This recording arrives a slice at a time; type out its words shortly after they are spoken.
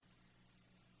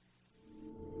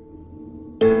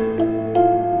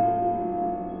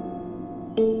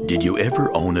Did you ever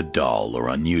own a doll or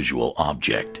unusual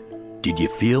object? Did you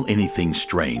feel anything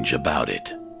strange about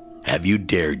it? Have you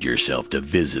dared yourself to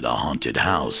visit a haunted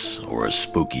house or a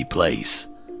spooky place?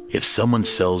 If someone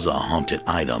sells a haunted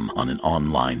item on an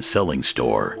online selling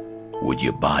store, would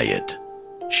you buy it?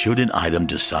 Should an item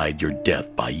decide your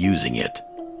death by using it?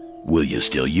 Will you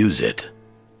still use it?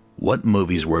 What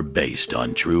movies were based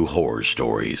on true horror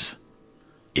stories?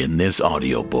 In this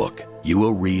audiobook, you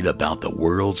will read about the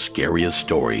world's scariest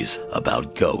stories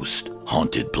about ghosts,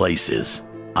 haunted places,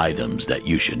 items that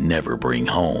you should never bring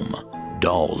home,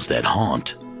 dolls that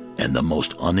haunt, and the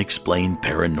most unexplained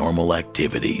paranormal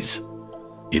activities.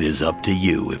 It is up to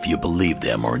you if you believe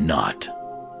them or not.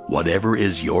 Whatever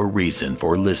is your reason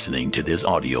for listening to this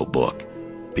audiobook,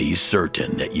 be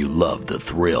certain that you love the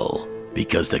thrill,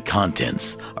 because the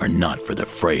contents are not for the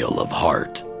frail of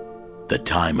heart. The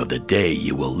time of the day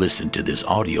you will listen to this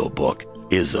audiobook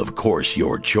is of course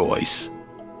your choice,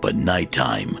 but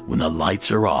nighttime when the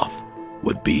lights are off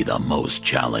would be the most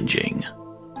challenging.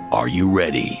 Are you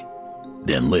ready?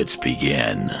 Then let's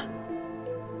begin.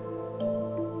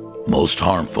 Most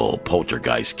harmful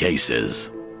poltergeist cases.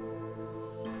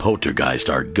 Poltergeists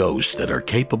are ghosts that are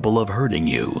capable of hurting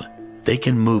you. They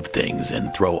can move things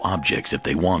and throw objects if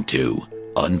they want to.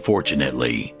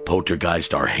 Unfortunately,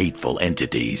 poltergeists are hateful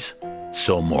entities,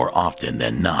 so more often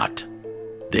than not,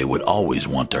 they would always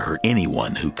want to hurt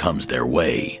anyone who comes their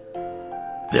way.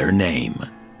 Their name,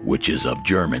 which is of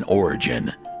German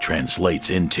origin, translates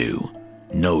into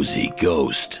nosy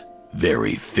ghost.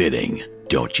 Very fitting,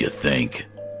 don't you think?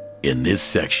 In this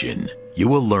section, you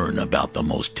will learn about the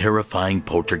most terrifying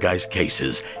poltergeist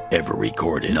cases ever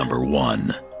recorded. Number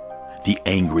 1. The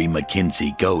Angry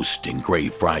Mackenzie Ghost in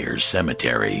Greyfriars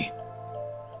Cemetery.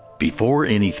 Before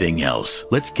anything else,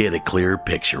 let's get a clear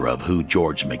picture of who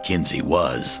George Mackenzie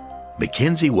was.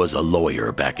 Mackenzie was a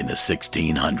lawyer back in the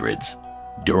 1600s.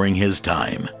 During his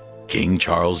time, King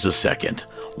Charles II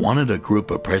wanted a group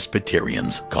of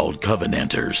Presbyterians called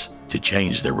Covenanters to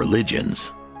change their religions.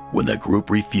 When the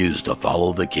group refused to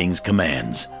follow the king's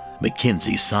commands,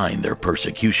 Mackenzie signed their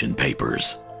persecution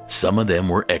papers. Some of them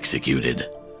were executed,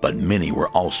 but many were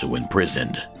also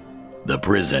imprisoned. The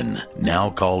prison, now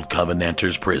called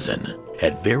Covenanters Prison,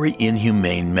 had very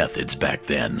inhumane methods back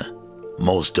then.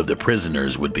 Most of the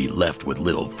prisoners would be left with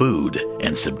little food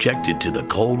and subjected to the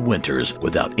cold winters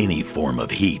without any form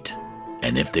of heat.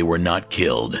 And if they were not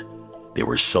killed, they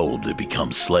were sold to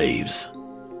become slaves.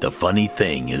 The funny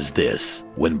thing is this: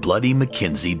 when Bloody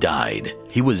Mackenzie died,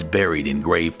 he was buried in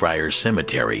Greyfriars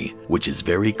Cemetery, which is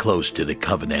very close to the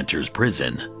Covenanters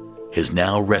Prison. His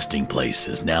now resting place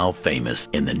is now famous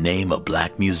in the name of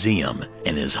Black Museum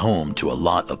and is home to a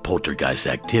lot of poltergeist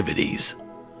activities.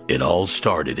 It all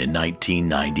started in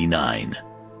 1999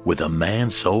 with a man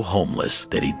so homeless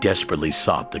that he desperately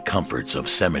sought the comforts of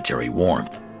cemetery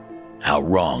warmth. How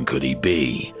wrong could he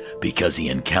be? Because he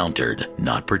encountered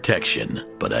not protection,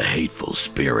 but a hateful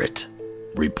spirit.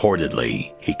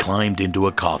 Reportedly, he climbed into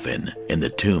a coffin in the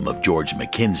tomb of George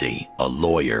Mackenzie, a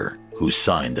lawyer, who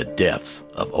signed the deaths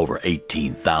of over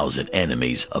 18,000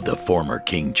 enemies of the former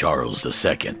King Charles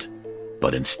II.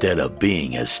 But instead of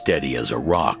being as steady as a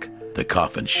rock, the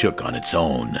coffin shook on its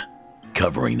own,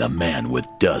 covering the man with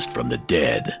dust from the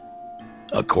dead.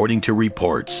 According to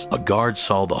reports, a guard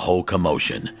saw the whole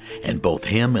commotion, and both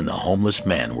him and the homeless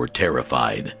man were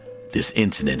terrified. This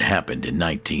incident happened in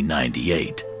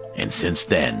 1998, and since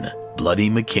then, Bloody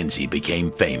Mackenzie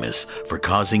became famous for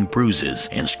causing bruises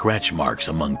and scratch marks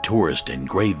among tourists and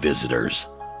grave visitors.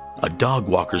 A dog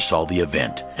walker saw the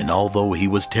event, and although he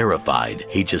was terrified,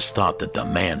 he just thought that the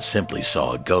man simply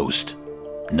saw a ghost.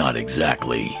 Not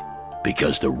exactly,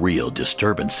 because the real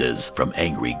disturbances from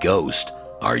angry ghosts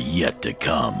are yet to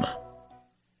come.